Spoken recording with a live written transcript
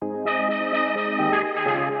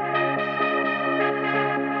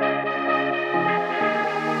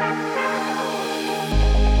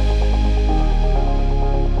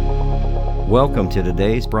Welcome to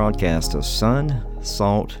today's broadcast of Sun,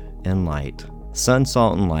 Salt, and Light. Sun,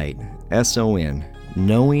 Salt, and Light, S-O-N,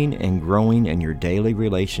 knowing and growing in your daily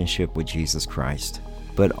relationship with Jesus Christ,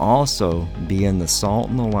 but also being the salt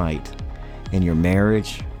and the light in your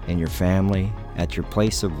marriage, in your family, at your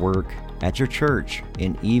place of work, at your church,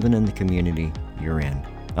 and even in the community you're in.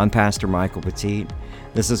 I'm Pastor Michael Petit.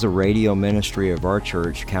 This is a radio ministry of our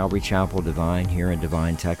church, Calvary Chapel Divine, here in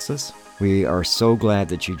Divine, Texas. We are so glad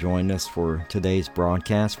that you joined us for today's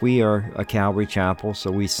broadcast. We are a Calvary Chapel,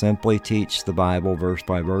 so we simply teach the Bible verse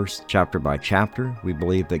by verse, chapter by chapter. We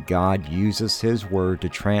believe that God uses His Word to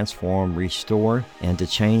transform, restore, and to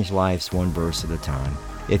change lives one verse at a time.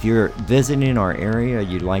 If you're visiting our area,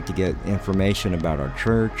 you'd like to get information about our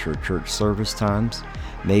church or church service times,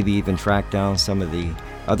 maybe even track down some of the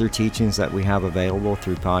other teachings that we have available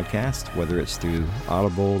through podcast, whether it's through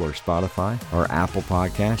Audible or Spotify or Apple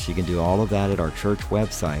Podcasts, you can do all of that at our church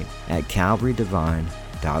website at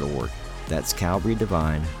calvarydivine.org. That's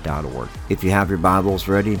calvarydivine.org. If you have your Bibles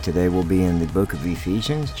ready, today we'll be in the book of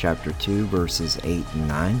Ephesians, chapter 2, verses 8 and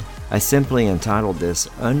 9. I simply entitled this,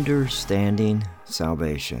 Understanding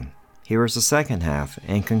Salvation. Here is the second half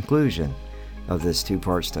and conclusion of this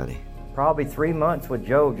two-part study. Probably 3 months with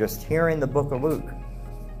Joe just hearing the book of Luke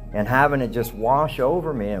and having it just wash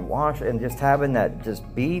over me and just having that just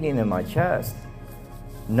beating in my chest,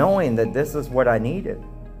 knowing that this is what I needed.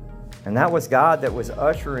 And that was God that was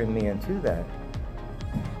ushering me into that.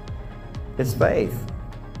 It's faith.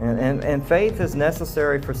 And faith is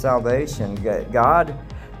necessary for salvation. God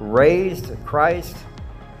raised Christ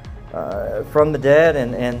from the dead,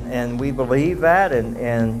 and we believe that,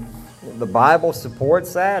 and the Bible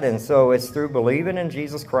supports that, and so it's through believing in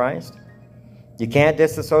Jesus Christ. You can't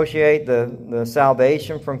disassociate the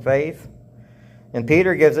salvation from faith. And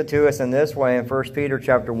Peter gives it to us in this way in 1 Peter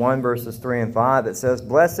chapter 1, verses 3 and 5. It says,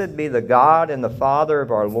 Blessed be the God and the Father of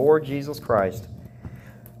our Lord Jesus Christ,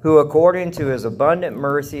 who according to His abundant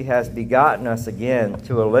mercy has begotten us again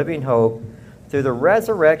to a living hope through the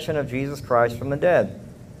resurrection of Jesus Christ from the dead,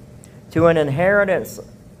 to an inheritance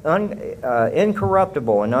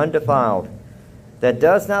incorruptible and undefiled, that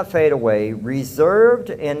does not fade away, reserved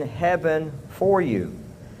in heaven for you,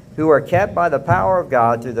 who are kept by the power of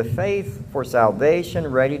God through the faith for salvation,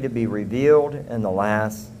 ready to be revealed in the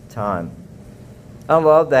last time. I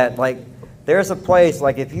love that. Like, there's a place,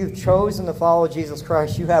 like if you've chosen to follow Jesus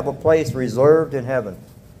Christ, you have a place reserved in heaven.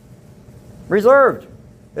 Reserved.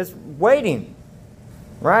 It's waiting.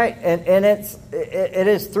 Right? And it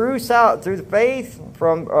is through the faith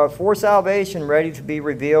for salvation, ready to be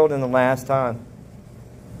revealed in the last time.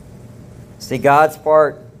 See, God's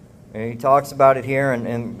part, and He talks about it here,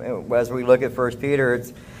 and as we look at 1 Peter,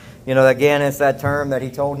 it's, again, it's that term that He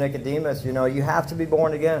told Nicodemus, you have to be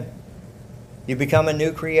born again. You become a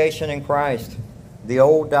new creation in Christ. The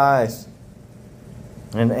old dies.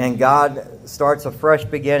 And God starts a fresh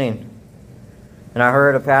beginning. And I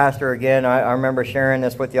heard a pastor, again, I remember sharing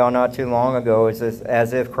this with y'all not too long ago, it's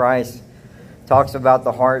as if Christ talks about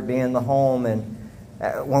the heart being the home, and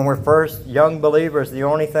when we're first young believers, the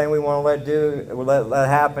only thing we want to let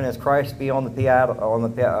happen is Christ be on the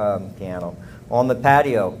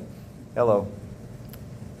patio. Hello.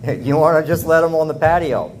 You want to just let Him on the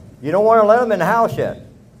patio. You don't want to let Him in the house yet,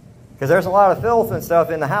 because there's a lot of filth and stuff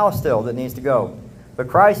in the house still that needs to go. But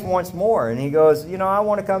Christ wants more, and He goes, I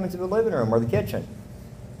want to come into the living room or the kitchen.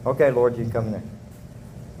 Okay, Lord, you can come in there.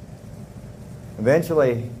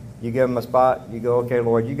 Eventually, you give Him a spot. You go, okay,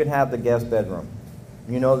 Lord, you can have the guest bedroom.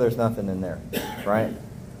 There's nothing in there, right?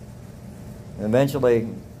 And eventually,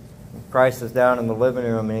 Christ is down in the living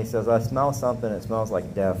room, and He says, I smell something. It smells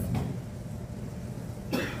like death.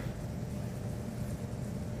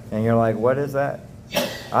 And you're like, what is that?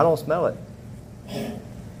 I don't smell it.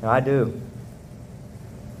 I do.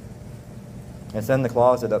 It's in the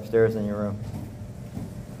closet upstairs in your room.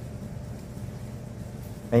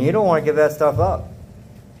 And you don't want to give that stuff up.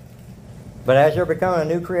 But as you're becoming a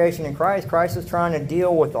new creation in Christ, Christ is trying to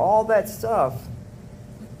deal with all that stuff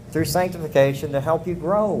through sanctification to help you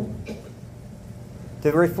grow,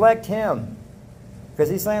 to reflect Him. Because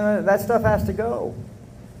He's saying that stuff has to go.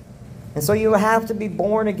 And so you have to be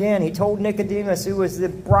born again. He told Nicodemus, who was the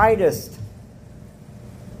brightest,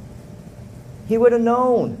 he would have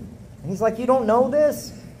known. And He's like, you don't know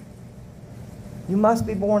this? You must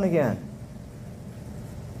be born again.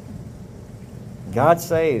 God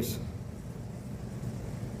saves.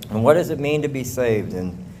 And what does it mean to be saved?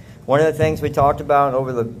 And one of the things we talked about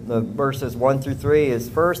over the verses 1 through 3 is,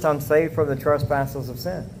 first, I'm saved from the trespasses of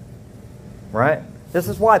sin. Right? This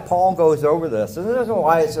is why Paul goes over this. And this is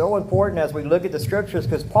why it's so important as we look at the Scriptures,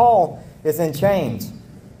 because Paul is in chains.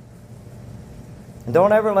 And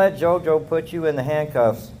don't ever let JoJo put you in the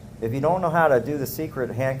handcuffs if you don't know how to do the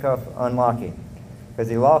secret handcuff unlocking, because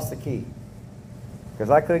he lost the key. Because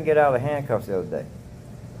I couldn't get out of the handcuffs the other day.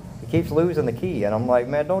 He keeps losing the key, and I'm like,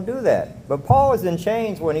 man, don't do that. But Paul is in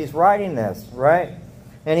chains when he's writing this, right?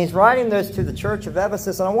 And he's writing this to the church of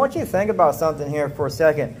Ephesus, and I want you to think about something here for a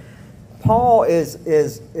second. Paul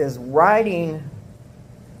is writing,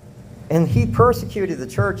 and he persecuted the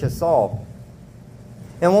church as Saul.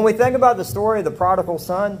 And when we think about the story of the prodigal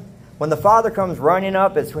son, when the father comes running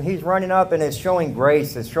up, he's running up and it's showing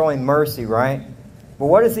grace, it's showing mercy, right? But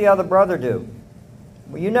what does the other brother do?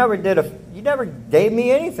 Well, you never gave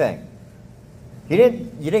me anything. You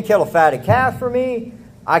didn't kill a fatted calf for me.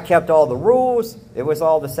 I kept all the rules. It was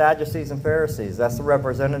all the Sadducees and Pharisees. That's the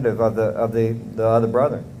representative of the other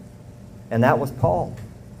brother. And that was Paul.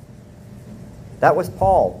 That was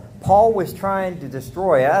Paul. Paul was trying to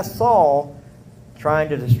destroy, as Saul, trying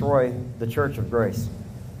to destroy the church of grace.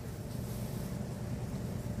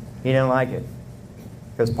 He didn't like it.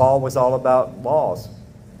 Because Paul was all about laws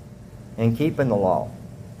and keeping the law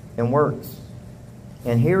and works.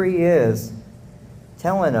 And here he is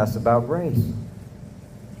telling us about grace.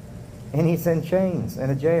 And he's in chains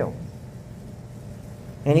in a jail.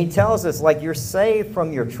 And he tells us, like, you're saved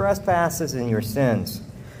from your trespasses and your sins.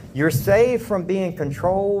 You're saved from being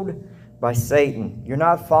controlled by Satan. You're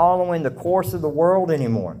not following the course of the world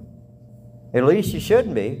anymore. At least you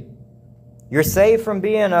shouldn't be. You're saved from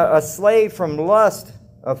being a slave from lust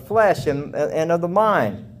of flesh and of the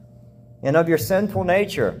mind and of your sinful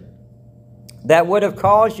nature that would have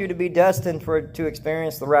caused you to be destined to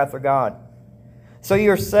experience the wrath of God. So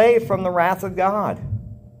you're saved from the wrath of God.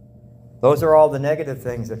 Those are all the negative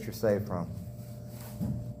things that you're saved from.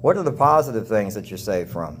 What are the positive things that you're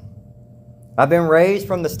saved from? I've been raised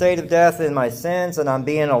from the state of death in my sins, and I'm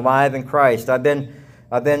being alive in Christ. I've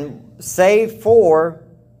been saved for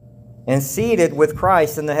and seated with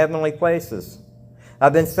Christ in the heavenly places.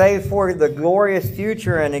 I've been saved for the glorious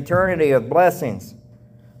future and eternity of blessings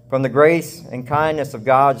from the grace and kindness of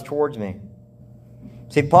God towards me.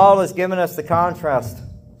 See, Paul has given us the contrast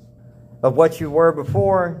of what you were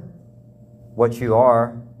before, what you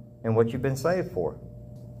are, and what you've been saved for.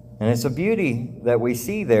 And it's a beauty that we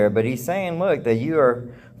see there, but he's saying, look,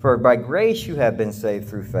 that for by grace you have been saved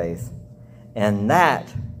through faith, and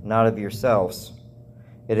that not of yourselves.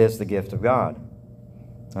 It is the gift of God.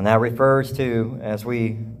 And that refers to, as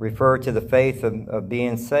we refer to the faith of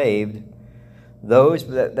being saved, those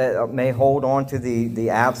that may hold on to the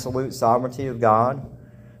absolute sovereignty of God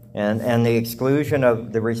and the exclusion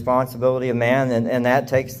of the responsibility of man, and that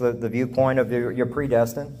takes the viewpoint of you're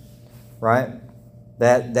predestined, right?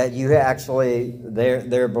 That you actually,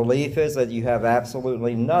 their belief is that you have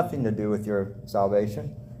absolutely nothing to do with your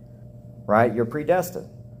salvation, right? You're predestined.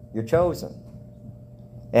 You're chosen.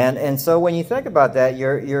 And so when you think about that,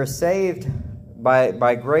 you're saved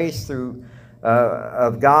by grace through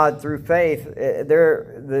of God through faith.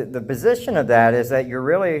 The position of that is that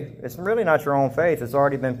it's really not your own faith. It's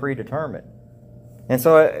already been predetermined. And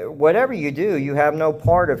so whatever you do, you have no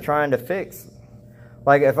part of trying to fix.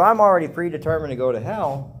 Like if I'm already predetermined to go to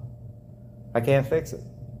hell, I can't fix it.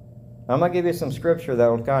 I'm going to give you some scripture that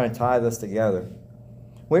will kind of tie this together.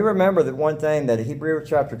 We remember that one thing that Hebrews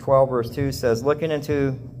chapter 12 verse 2 says, looking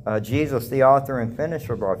into Jesus, the author and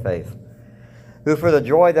finisher of our faith, who for the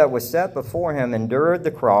joy that was set before him endured the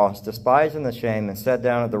cross, despising the shame, and sat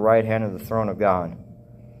down at the right hand of the throne of God.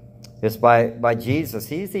 It's by Jesus.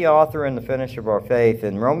 He's the author and the finisher of our faith.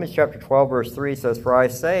 And Romans chapter 12 verse 3 says, for I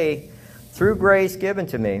say, through grace given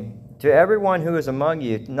to me, to everyone who is among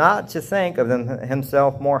you, not to think of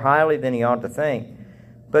himself more highly than he ought to think,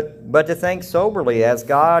 but to think soberly, as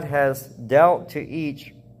God has dealt to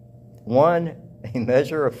each one a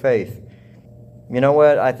measure of faith. You know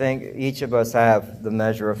what? I think each of us have the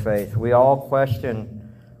measure of faith. We all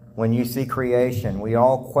question when you see creation. We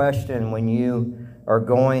all question when you are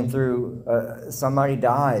going through, somebody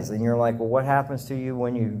dies, and you're like, well, what happens to you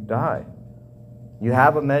when you die? You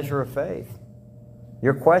have a measure of faith.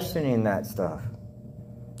 You're questioning that stuff.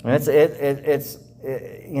 And it's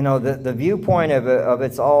the viewpoint of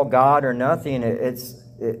it's all God or nothing.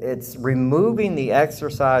 It's removing the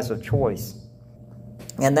exercise of choice.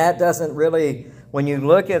 And that doesn't really, when you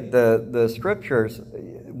look at the scriptures,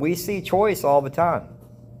 we see choice all the time.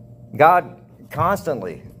 God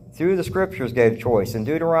constantly, through the scriptures, gave choice. In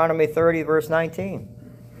Deuteronomy 30, verse 19,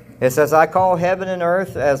 it says, I call heaven and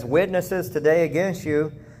earth as witnesses today against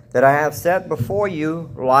you, that I have set before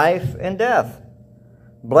you life and death,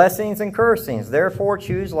 blessings and cursings. Therefore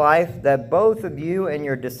choose life, that both of you and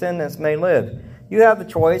your descendants may live. You have the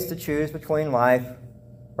choice to choose between life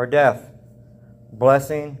or death.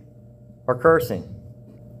 blessing or cursing.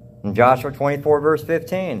 In Joshua 24, verse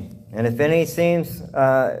 15, and if any seems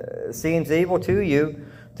evil to you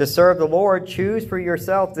to serve the Lord, choose for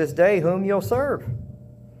yourself this day whom you'll serve.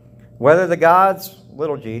 Whether the gods,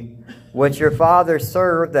 little g, which your fathers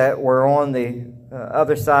served that were on the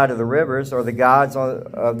other side of the rivers, or the gods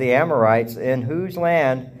of the Amorites, in whose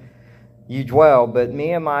land you dwell. But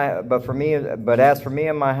as for me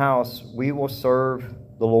and my house, we will serve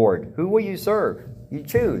the Lord. Who will you serve? You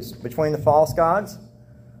choose between the false gods,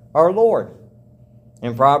 our Lord.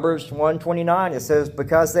 In Proverbs 1:29, it says,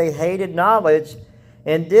 because they hated knowledge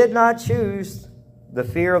and did not choose the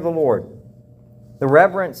fear of the Lord. The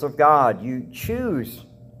reverence of God, you choose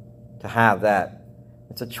to have that.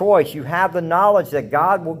 It's a choice. You have the knowledge that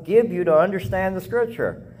God will give you to understand the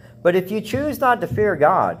Scripture. But if you choose not to fear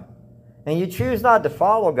God, and you choose not to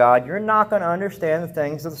follow God, you're not going to understand the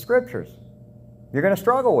things of the Scriptures. You're going to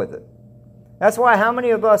struggle with it. That's why how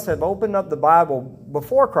many of us have opened up the Bible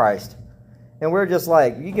before Christ, and we're just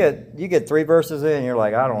like, you get 3 verses in, and you're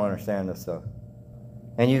like, I don't understand this stuff.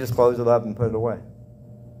 And you just close it up and put it away.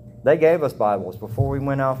 They gave us Bibles before we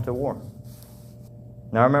went off to war.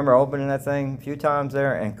 Now I remember opening that thing a few times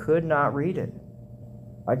there and could not read it.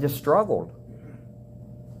 I just struggled.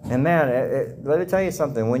 And man, let me tell you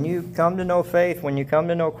something. When you come to know faith, when you come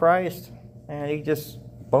to know Christ, man, you just,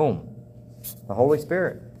 boom, the Holy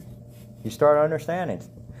Spirit. You start understanding.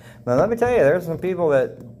 Now let me tell you, there's some people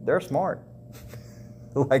that they're smart.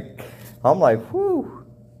 I'm like, whew,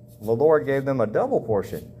 the Lord gave them a double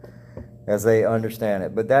portion as they understand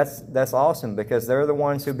it. But that's awesome, because they're the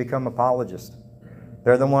ones who become apologists.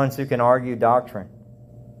 They're the ones who can argue doctrine.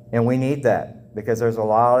 And we need that, because there's a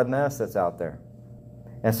lot of mess that's out there.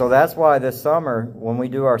 And so that's why this summer, when we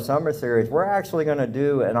do our summer series, we're actually going to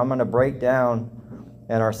do, and I'm going to break down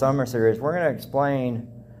in our summer series, we're going to explain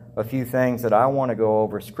a few things that I want to go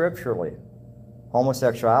over scripturally.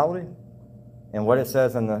 Homosexuality and what it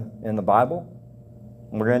says in the Bible.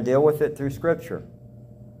 And we're going to deal with it through Scripture.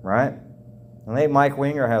 Right? I think Mike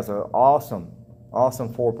Winger has an awesome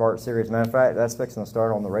 4-part series. Matter of fact, that's fixing to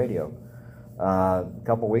start on the radio a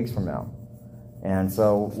couple weeks from now. And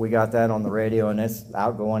so we got that on the radio, and it's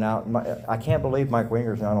going out. I can't believe Mike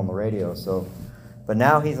Winger's not on the radio. But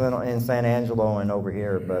now he's in San Angelo and over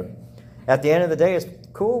here. But at the end of the day, it's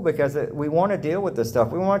cool, because we want to deal with this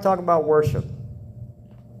stuff. We want to talk about worship.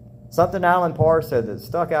 Something Alan Parr said that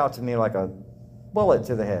stuck out to me like a bullet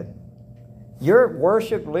to the head. Your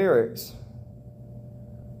worship lyrics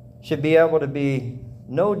should be able to be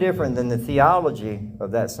no different than the theology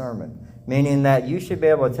of that sermon. Meaning that you should be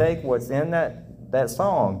able to take what's in that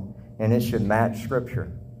song, and it should match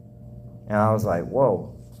Scripture. And I was like,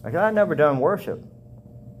 whoa. I've never done worship.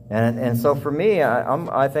 And so for me,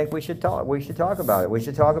 I think we should talk about it. We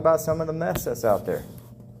should talk about some of the mess that's out there.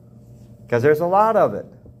 Because there's a lot of it.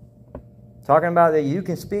 Talking about that you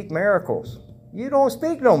can speak miracles. You don't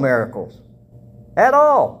speak no miracles. At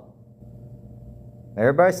all.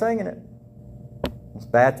 Everybody's singing it. It's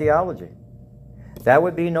bad theology. That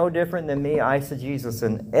would be no different than me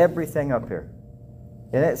eisegesis everything up here.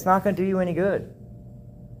 And it's not going to do you any good.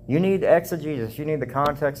 You need exegesis. You need the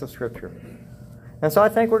context of Scripture. And so I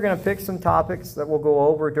think we're going to pick some topics that we'll go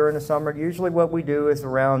over during the summer. Usually what we do is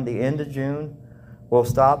around the end of June, we'll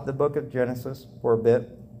stop the book of Genesis for a bit,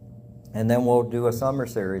 and then we'll do a summer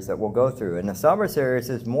series that we'll go through. And the summer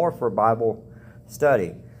series is more for Bible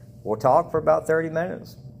study. We'll talk for about 30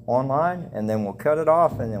 minutes online, and then we'll cut it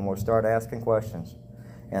off, and then we'll start asking questions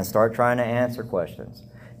and start trying to answer questions.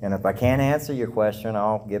 And if I can't answer your question,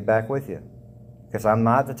 I'll get back with you. Because I'm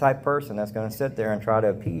not the type of person that's going to sit there and try to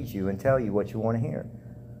appease you and tell you what you want to hear.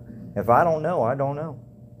 If I don't know, I don't know.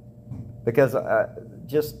 Because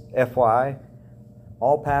just FYI,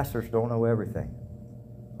 all pastors don't know everything.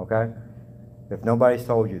 Okay? If nobody's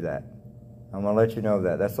told you that, I'm going to let you know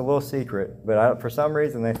that. That's a little secret. But for some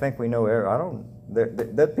reason, they think we know everything.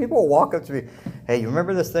 The people walk up to me, hey, you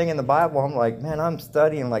remember this thing in the Bible? I'm like, man, I'm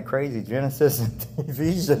studying like crazy Genesis and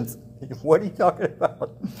Ephesians. What are you talking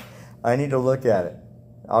about? I need to look at it.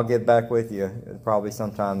 I'll get back with you probably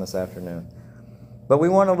sometime this afternoon. But we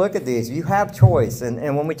want to look at these. You have choice.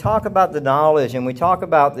 And when we talk about the knowledge and we talk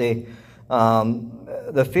about the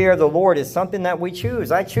fear of the Lord, it's something that we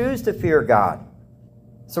choose. I choose to fear God.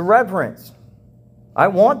 It's a reverence. I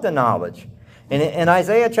want the knowledge. In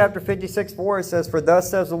Isaiah chapter 56:4, it says, for thus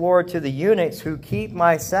says the Lord to the eunuchs who keep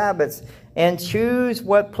my Sabbaths and choose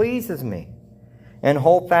what pleases me and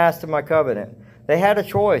hold fast to my covenant. They had a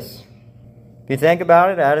choice. If you think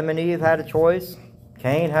about it, Adam and Eve had a choice.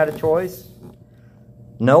 Cain had a choice.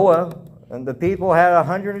 Noah and the people had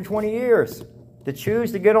 120 years to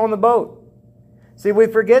choose to get on the boat. See, we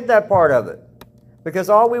forget that part of it because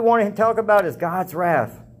all we want to talk about is God's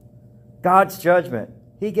wrath, God's judgment.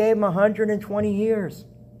 He gave them 120 years,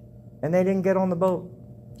 and they didn't get on the boat.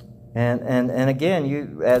 And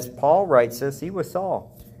again, as Paul writes this, he was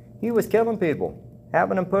Saul. He was killing people,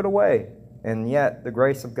 having them put away. And yet, the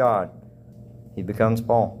grace of God, he becomes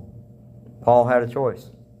Paul. Paul had a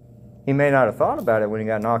choice. He may not have thought about it when he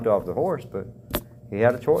got knocked off the horse, but he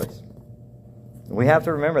had a choice. We have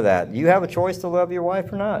to remember that. You have a choice to love your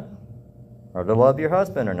wife or not, or to love your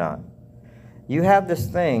husband or not. You have this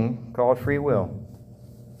thing called free will.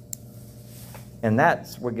 And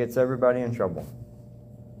that's what gets everybody in trouble.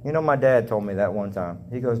 You know, my dad told me that one time.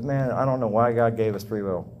 He goes, man, I don't know why God gave us free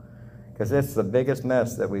will, because it's the biggest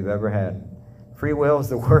mess that we've ever had. Free will is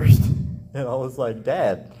the worst. And I was like,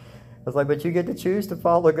 Dad. I was like, but you get to choose to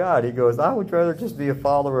follow God. He goes, I would rather just be a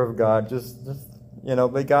follower of God.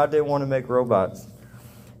 But God didn't want to make robots.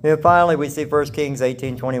 And finally, we see 1 Kings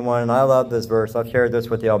 18:21, and I love this verse. I've shared this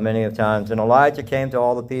with y'all many of times. And Elijah came to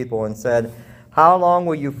all the people and said, how long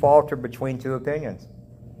will you falter between two opinions?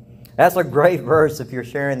 That's a great verse if you're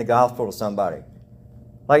sharing the gospel to somebody.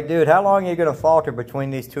 Like, dude, how long are you going to falter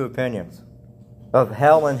between these two opinions? Of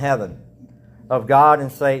hell and heaven, of God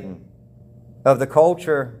and Satan, of the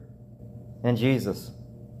culture and Jesus.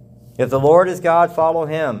 If the Lord is God, follow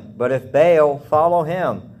him. But if Baal, follow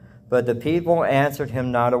him. But the people answered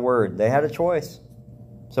him not a word. They had a choice.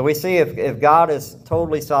 So we see if God is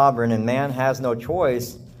totally sovereign and man has no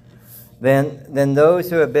choice, then those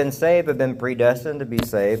who have been saved have been predestined to be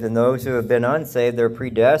saved, and those who have been unsaved, they're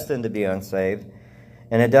predestined to be unsaved.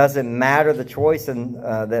 And it doesn't matter the choice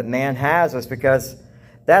that man has, is because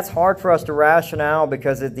that's hard for us to rationale,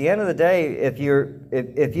 because at the end of the day, if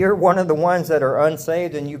you're one of the ones that are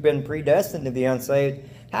unsaved and you've been predestined to be unsaved,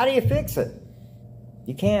 how do you fix it?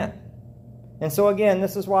 You can't. And so again,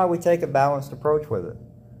 this is why we take a balanced approach with it.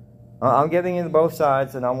 I'm giving you both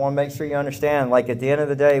sides, and I want to make sure you understand, like at the end of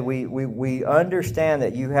the day, we understand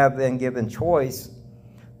that you have been given choice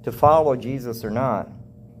to follow Jesus or not.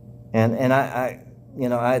 And I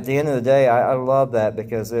at the end of the day, I love that,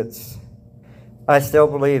 because I still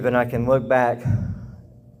believe, and I can look back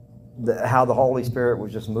how the Holy Spirit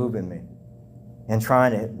was just moving me and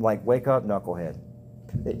trying to, like, wake up, knucklehead.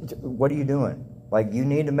 What are you doing? Like, you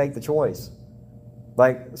need to make the choice.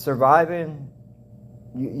 Like, surviving,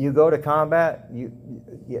 you go to combat,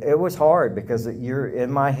 it was hard, because you're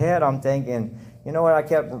in my head, I'm thinking, you know what I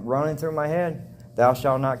kept running through my head? Thou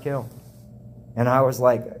shalt not kill. And I was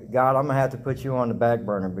like, God, I'm going to have to put you on the back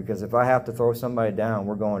burner, because if I have to throw somebody down,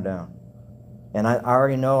 we're going down. And I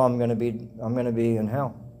already know I'm going to be in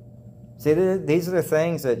hell. See, these are the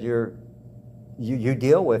things that you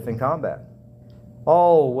deal with in combat.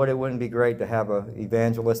 Oh, what it wouldn't be great to have an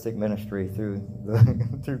evangelistic ministry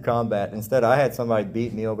through combat. Instead, I had somebody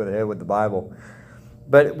beat me over the head with the Bible.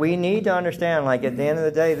 But we need to understand, like, at the end of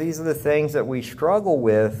the day, these are the things that we struggle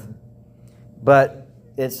with. But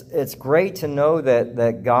it's great to know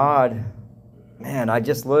that God, man, I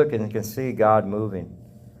just look and can see God moving.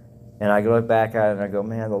 And I look back at it and I go,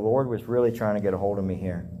 man, the Lord was really trying to get a hold of me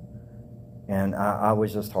here. And I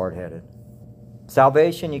was just hard-headed.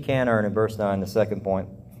 Salvation you can't earn, in verse 9, the second point.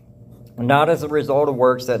 Not as a result of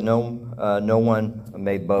works, that no one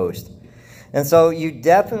may boast. And so you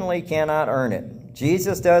definitely cannot earn it.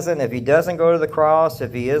 Jesus doesn't. If he doesn't go to the cross,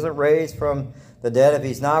 if he isn't raised from the dead, if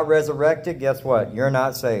he's not resurrected, guess what? You're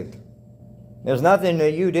not saved. There's nothing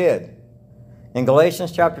that you did. In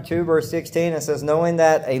Galatians chapter 2, verse 16, it says, knowing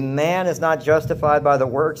that a man is not justified by the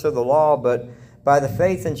works of the law, but by the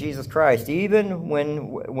faith in Jesus Christ, even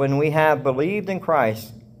when we have believed in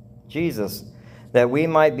Christ, Jesus, that we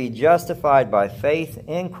might be justified by faith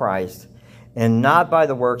in Christ, and not by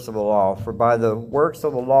the works of the law. For by the works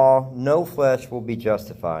of the law, no flesh will be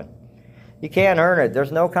justified. You can't earn it.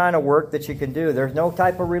 There's no kind of work that you can do. There's no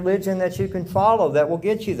type of religion that you can follow that will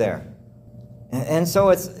get you there. And so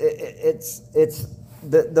it's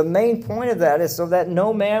the main point of that is so that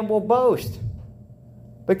no man will boast.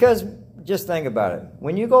 Because just think about it.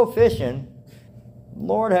 When you go fishing,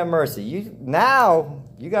 Lord have mercy, you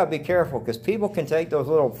got to be careful, because people can take those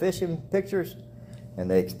little fishing pictures and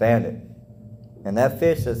they expand it. And that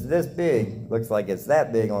fish that's this big looks like it's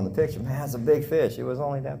that big on the picture. Man, it's a big fish. It was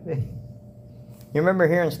only that big. You remember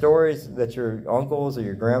hearing stories that your uncles or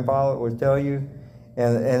your grandpa would tell you?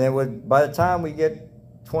 And it would, by the time we get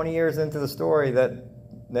 20 years into the story, that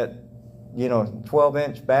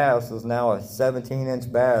 12-inch bass is now a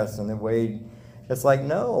 17-inch bass, and it weighed. It's like,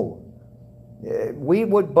 no. We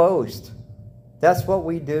would boast. That's what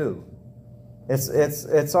we do.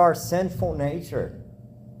 It's our sinful nature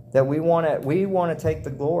that we want to take the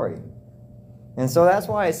glory. And so that's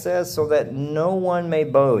why it says, so that no one may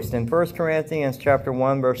boast. In 1 Corinthians chapter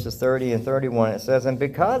 1, verses 30 and 31, it says, and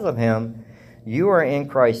because of him, you are in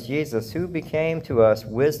Christ Jesus, who became to us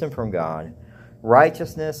wisdom from God,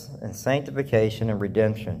 righteousness and sanctification and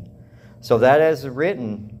redemption. So that as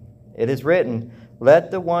written, it is written, let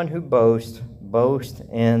the one who boasts, boast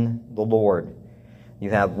in the Lord. You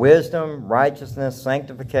have wisdom, righteousness,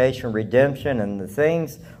 sanctification, redemption, and the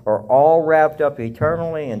things are all wrapped up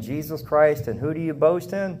eternally in Jesus Christ. And who do you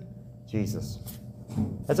boast in? Jesus.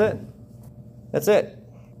 That's it. That's it.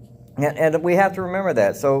 And we have to remember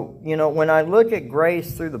that. So, when I look at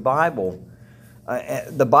grace through the Bible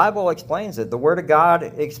explains it. The Word of God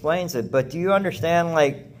explains it. But do you understand,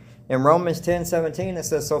 like in Romans 10:17, it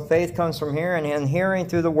says, so faith comes from hearing, and hearing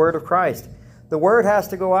through the Word of Christ. The Word has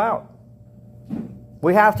to go out.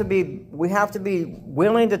 We have to be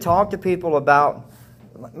willing to talk to people about,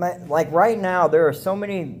 like right now, there are so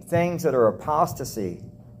many things that are apostasy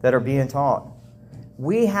that are being taught.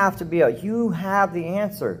 We have to you have the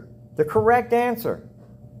answer, the correct answer.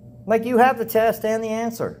 Like you have the test and the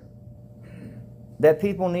answer that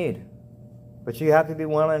people need. But you have to be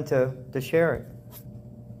willing to share it.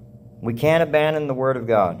 We can't abandon the Word of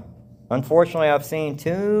God. Unfortunately, I've seen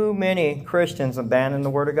too many Christians abandon the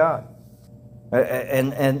Word of God.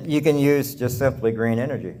 And you can use just simply green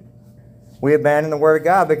energy. We abandon the Word of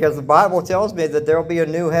God because the Bible tells me that there will be a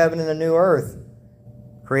new heaven and a new earth.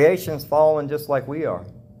 Creation's fallen just like we are.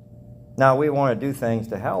 Now, we want to do things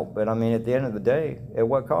to help, but at the end of the day, at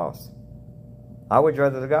what cost? I would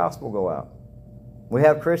rather the gospel go out. We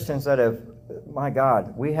have Christians that have, my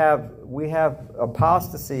God, we have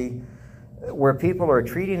apostasy where people are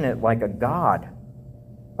treating it like a god.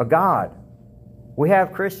 A god. We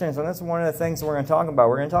have Christians, and this is one of the things we're going to talk about.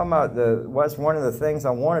 We're going to talk about what's one of the things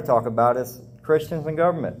I want to talk about is Christians in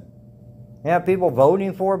government. You have people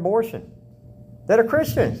voting for abortion that are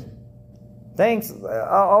Christians.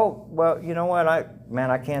 Well, you know what?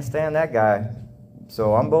 I can't stand that guy,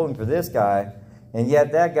 so I'm voting for this guy. And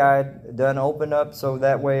yet that guy done open up so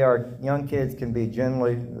that way our young kids can be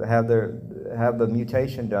generally have the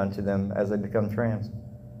mutation done to them as they become trans.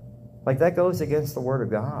 Like that goes against the Word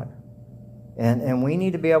of God. And we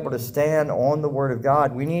need to be able to stand on the Word of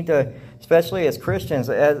God. We need to, especially as Christians,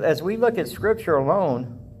 as we look at Scripture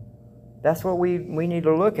alone, that's what we need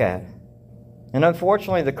to look at. And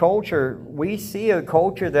unfortunately, we see a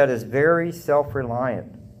culture that is very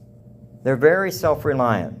self-reliant. They're very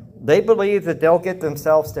self-reliant. They believe that they'll get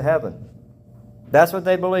themselves to heaven. That's what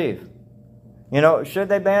they believe. Should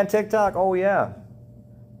they ban TikTok? Oh, yeah.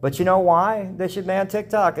 But you know why they should ban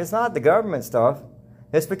TikTok? It's not the government stuff.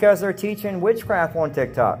 It's because they're teaching witchcraft on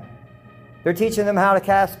TikTok. They're teaching them how to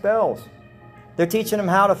cast spells. They're teaching them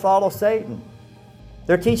how to follow Satan.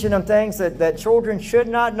 They're teaching them things that children should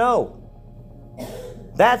not know.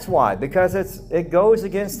 That's why, because it goes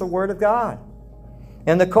against the Word of God.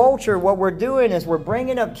 In the culture, what we're doing is we're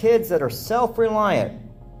bringing up kids that are self-reliant.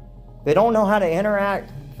 They don't know how to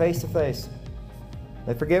interact face-to-face.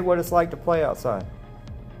 They forget what it's like to play outside.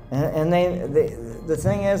 And the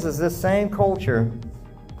thing is this same culture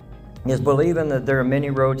is believing that there are many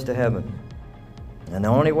roads to heaven. And the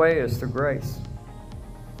only way is through grace.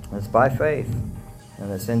 It's by faith.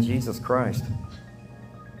 And it's in Jesus Christ.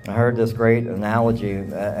 I heard this great analogy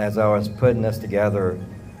as I was putting this together.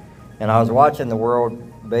 And I was watching the World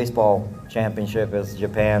Baseball Championship as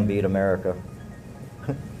Japan beat America.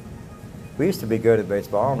 We used to be good at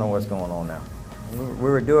baseball. I don't know what's going on now. We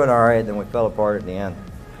were doing all right, then we fell apart at the end.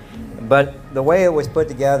 But the way it was put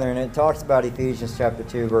together, and it talks about Ephesians chapter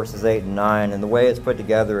 2, verses 8 and 9, and the way it's put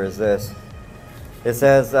together is this. It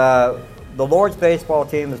says, the Lord's baseball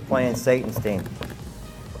team is playing Satan's team.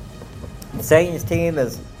 Satan's team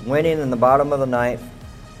is winning in the bottom of the ninth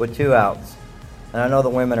with 2 outs. And I know the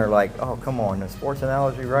women are like, oh, come on, the sports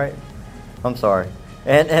analogy, right? I'm sorry.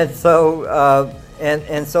 And so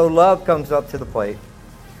Love comes up to the plate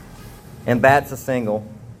and bats a single.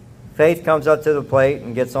 Faith comes up to the plate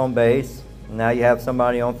and gets on base. Now you have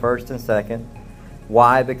somebody on first and second.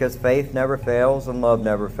 Why? Because faith never fails and love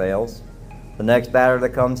never fails. The next batter that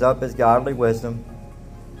comes up is godly wisdom.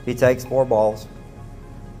 He takes 4 balls.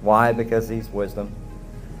 Why? Because he's wisdom.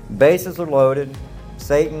 Bases are loaded.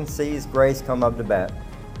 Satan sees Grace come up to bat.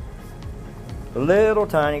 Little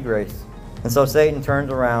tiny Grace. And so Satan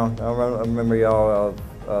turns around. I remember y'all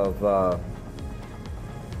of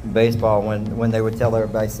baseball when they would tell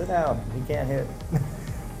everybody, sit down, he can't hit.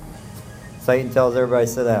 Satan tells everybody,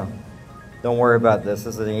 sit down. Don't worry about this.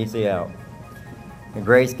 This is an easy out. And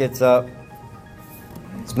Grace gets up,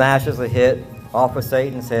 smashes a hit off of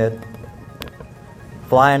Satan's head,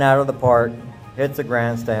 flying out of the park, hits a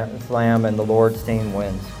grand slam, and the Lord's team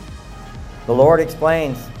wins. The Lord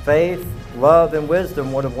explains, faith, love, and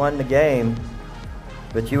wisdom would have won the game,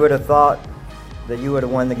 but you would have thought that you would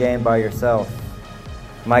have won the game by yourself.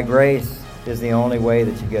 My grace is the only way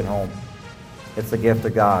that you get home. It's a gift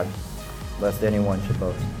of God, lest anyone should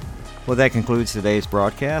boast. Well, that concludes today's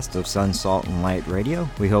broadcast of Sun, Salt, and Light Radio.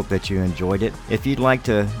 We hope that you enjoyed it. If you'd like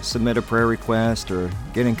to submit a prayer request or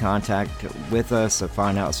get in contact with us or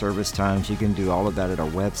find out service times, you can do all of that at our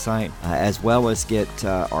website, as well as get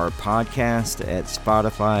our podcast at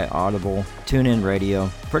Spotify, Audible, TuneIn Radio.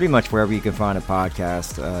 Pretty much wherever you can find a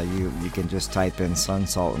podcast, you can just type in Sun,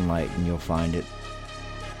 Salt, and Light and you'll find it.